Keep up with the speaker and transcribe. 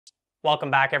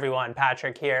Welcome back everyone,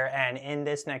 Patrick here, and in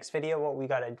this next video what we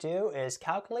gotta do is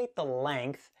calculate the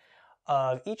length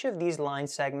of each of these line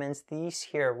segments. These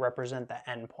here represent the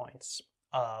endpoints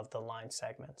of the line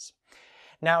segments.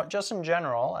 Now, just in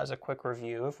general, as a quick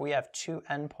review, if we have two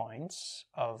endpoints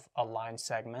of a line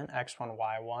segment, x1,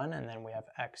 y1, and then we have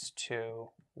x2,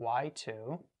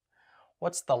 y2,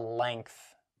 what's the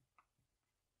length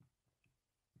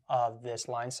of this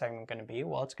line segment going to be?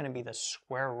 Well, it's going to be the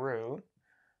square root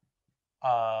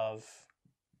of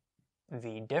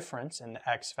the difference in the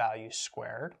x values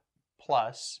squared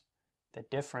plus the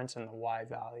difference in the y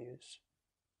values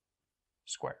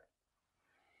squared.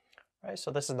 Right,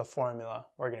 so this is the formula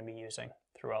we're going to be using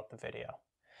throughout the video.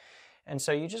 And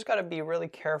so you just got to be really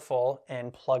careful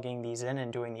in plugging these in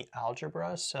and doing the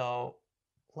algebra. So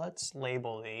let's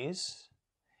label these.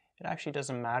 It actually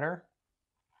doesn't matter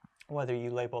whether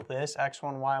you label this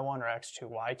x1, y1 or x2,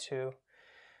 y2.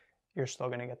 You're still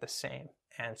going to get the same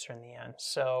answer in the end.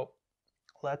 So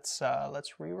let's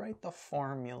rewrite the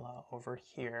formula over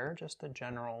here, just a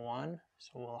general one.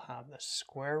 So we'll have the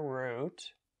square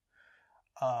root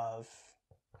of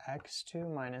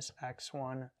x2 minus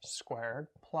x1 squared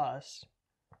plus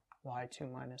y2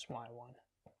 minus y1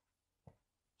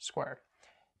 squared.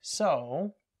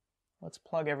 So let's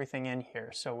plug everything in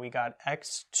here. So we got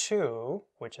x2,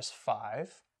 which is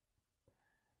 5,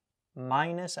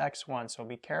 minus x1. So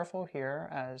be careful here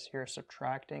as you're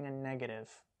subtracting a negative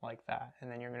like that. And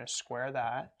then you're going to square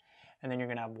that. And then you're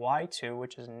going to have y2,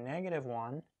 which is negative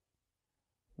 1,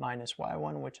 minus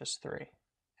y1, which is 3.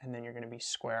 And then you're going to be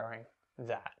squaring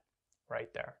that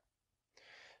right there.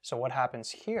 So what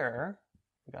happens here,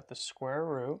 we got the square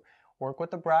root. Work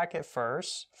with the bracket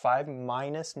first. 5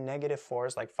 minus negative 4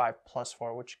 is like 5 plus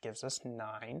 4, which gives us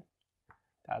 9.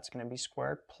 That's going to be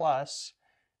squared plus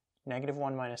negative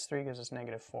 1 minus 3 gives us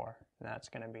negative 4, and that's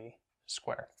going to be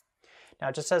squared. Now,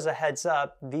 just as a heads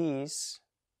up, these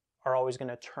are always going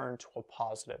to turn to a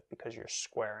positive because you're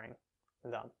squaring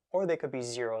them. Or they could be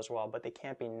 0 as well, but they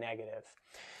can't be negative.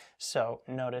 So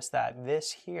notice that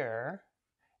this here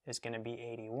is going to be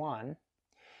 81.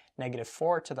 Negative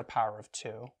 4 to the power of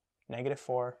 2. Negative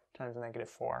 4 times negative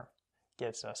 4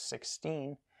 gives us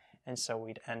 16. And so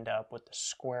we'd end up with the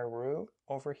square root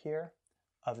over here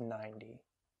of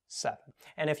 97.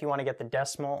 And if you want to get the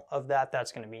decimal of that,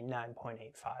 that's going to be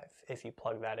 9.85 if you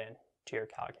plug that in to your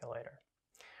calculator.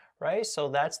 Right? So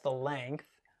that's the length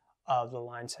of the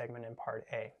line segment in part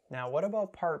A. Now what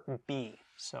about part B?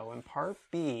 So in part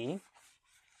B,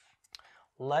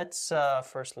 let's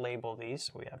first label these.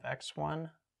 So we have x1,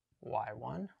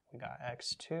 y1, we got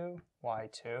x2,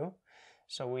 y2.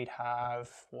 So we'd have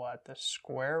what? The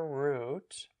square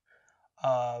root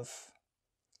of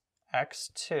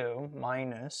x2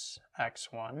 minus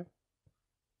x1.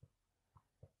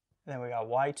 Then we got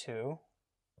y2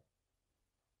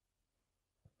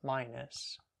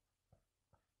 minus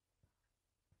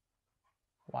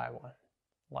y1,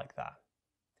 like that.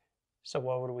 So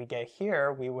what would we get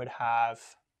here? We would have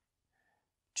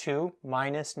 2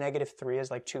 minus negative 3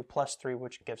 is like 2 plus 3,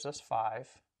 which gives us 5.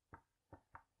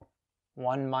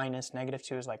 1 minus negative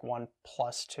 2 is like 1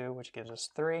 plus 2, which gives us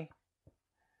 3.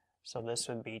 So this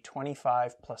would be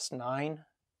 25 plus 9,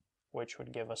 which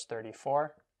would give us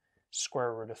 34.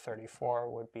 Square root of 34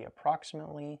 would be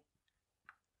approximately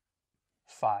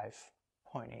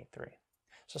 5.83.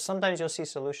 So sometimes you'll see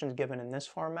solutions given in this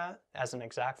format as an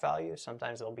exact value.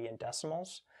 Sometimes they'll be in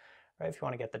decimals. Right? If you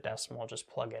want to get the decimal, just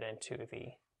plug it into the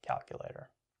calculator.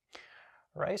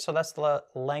 Right? So that's the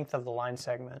length of the line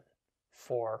segment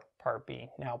for part B.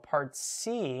 Now part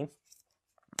C,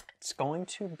 it's going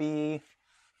to be,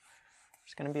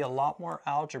 there's going to be a lot more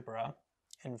algebra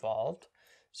involved.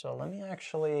 So let me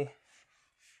actually,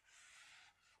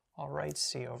 I'll write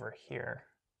C over here,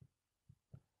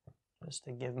 just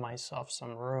to give myself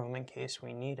some room in case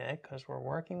we need it, because we're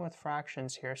working with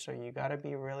fractions here, so you got to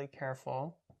be really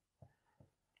careful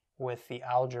with the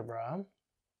algebra.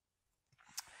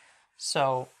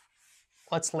 So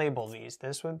let's label these.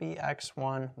 This would be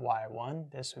x1,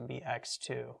 y1. This would be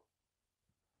x2,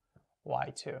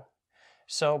 y2.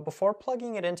 So before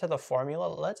plugging it into the formula,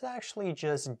 let's actually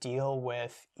just deal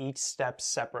with each step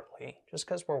separately, just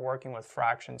because we're working with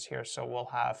fractions here. So we'll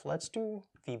have, let's do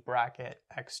the bracket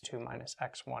x2 minus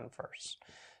x1 first.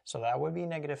 So that would be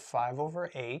negative 5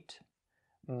 over 8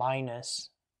 minus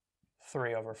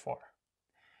 3 over 4.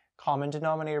 Common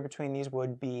denominator between these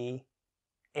would be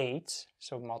 8.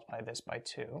 So multiply this by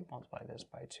 2, multiply this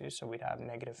by 2. So we'd have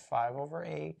negative 5 over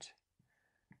 8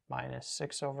 minus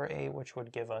 6 over 8, which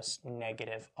would give us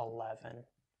negative 11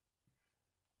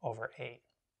 over 8.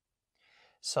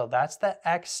 So that's the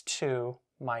x2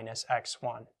 minus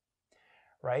x1.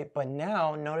 right? But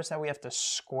now notice that we have to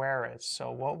square it.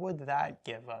 So what would that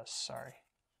give us? Sorry.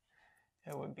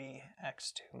 It would be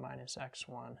x2 minus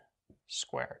x1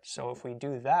 squared. So if we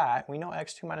do that, we know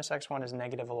x2 minus x1 is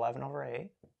negative 11 over 8.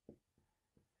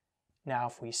 Now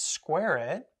if we square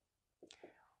it,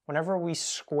 whenever we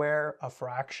square a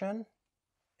fraction,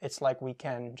 it's like we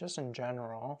can, just in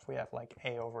general, if we have like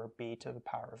a over b to the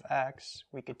power of x,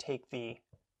 we could take the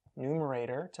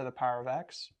numerator to the power of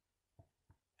x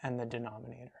and the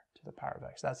denominator to the power of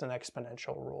x. That's an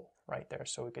exponential rule right there.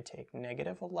 So we could take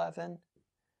negative 11,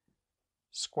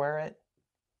 square it,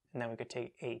 and then we could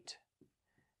take 8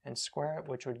 and square it,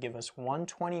 which would give us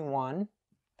 121,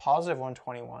 positive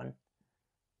 121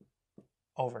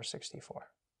 over 64.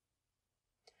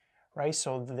 Right,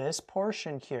 so this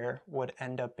portion here would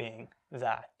end up being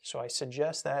that. So I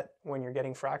suggest that when you're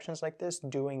getting fractions like this,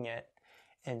 doing it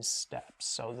in steps.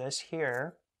 So this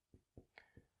here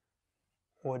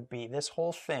would be, this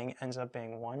whole thing ends up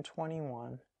being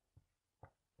 121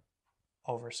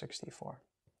 over 64.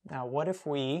 Now what if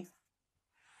we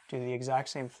do the exact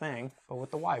same thing, but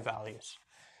with the y values?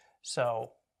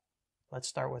 So let's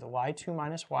start with y2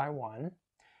 minus y1.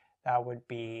 That would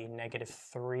be negative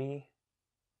 3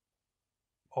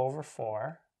 over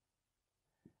 4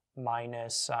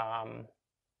 minus 1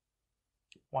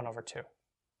 over 2,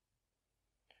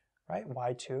 right?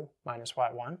 y2 minus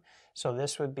y1. So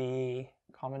this would be,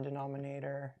 common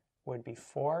denominator would be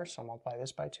 4, so multiply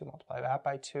this by 2, multiply that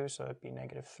by 2, so it would be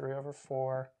negative 3 over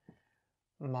 4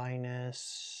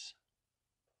 minus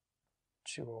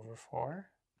 2 over 4,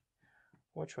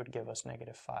 which would give us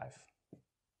negative 5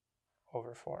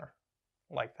 over 4,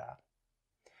 like that.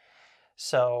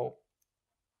 So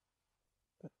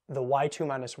the y2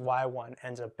 minus y1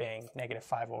 ends up being negative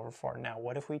 5 over 4. Now,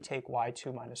 what if we take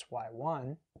y2 minus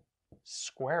y1,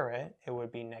 square it, it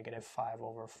would be negative 5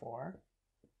 over 4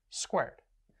 squared.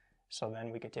 So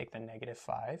then we could take the negative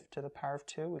 5 to the power of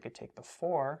 2, we could take the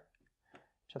 4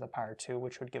 to the power of 2,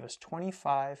 which would give us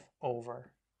 25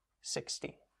 over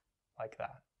 16, like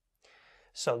that.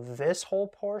 So this whole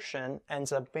portion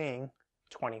ends up being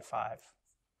 25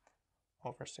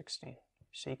 over 16.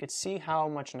 So you could see how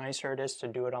much nicer it is to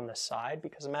do it on the side,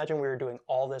 because imagine we were doing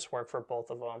all this work for both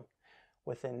of them.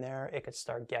 Within there, it could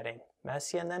start getting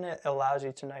messy, and then it allows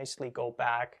you to nicely go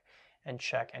back and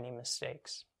check any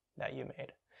mistakes that you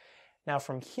made. Now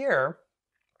from here,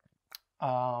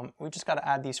 we just got to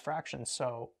add these fractions.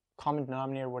 So common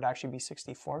denominator would actually be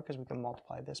 64, because we can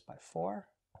multiply this by 4,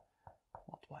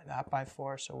 multiply that by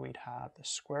 4, so we'd have the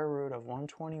square root of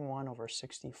 121 over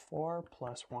 64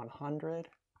 plus 100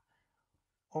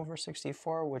 over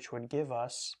 64, which would give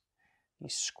us the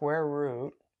square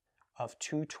root of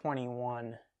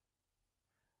 221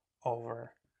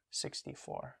 over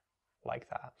 64, like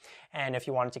that. And if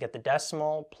you wanted to get the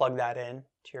decimal, plug that in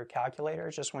to your calculator.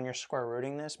 Just when you're square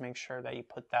rooting this, make sure that you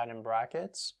put that in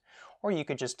brackets. Or you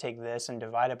could just take this and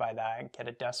divide it by that and get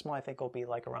a decimal. I think it'll be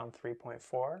like around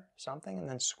 3.4 something, and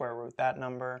then square root that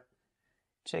number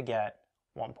to get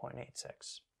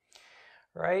 1.86.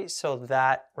 Right, so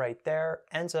that right there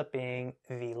ends up being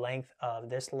the length of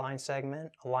this line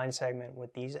segment, a line segment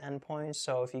with these endpoints.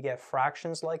 So if you get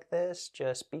fractions like this,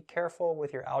 just be careful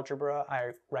with your algebra.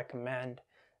 I recommend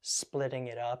splitting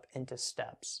it up into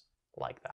steps like that.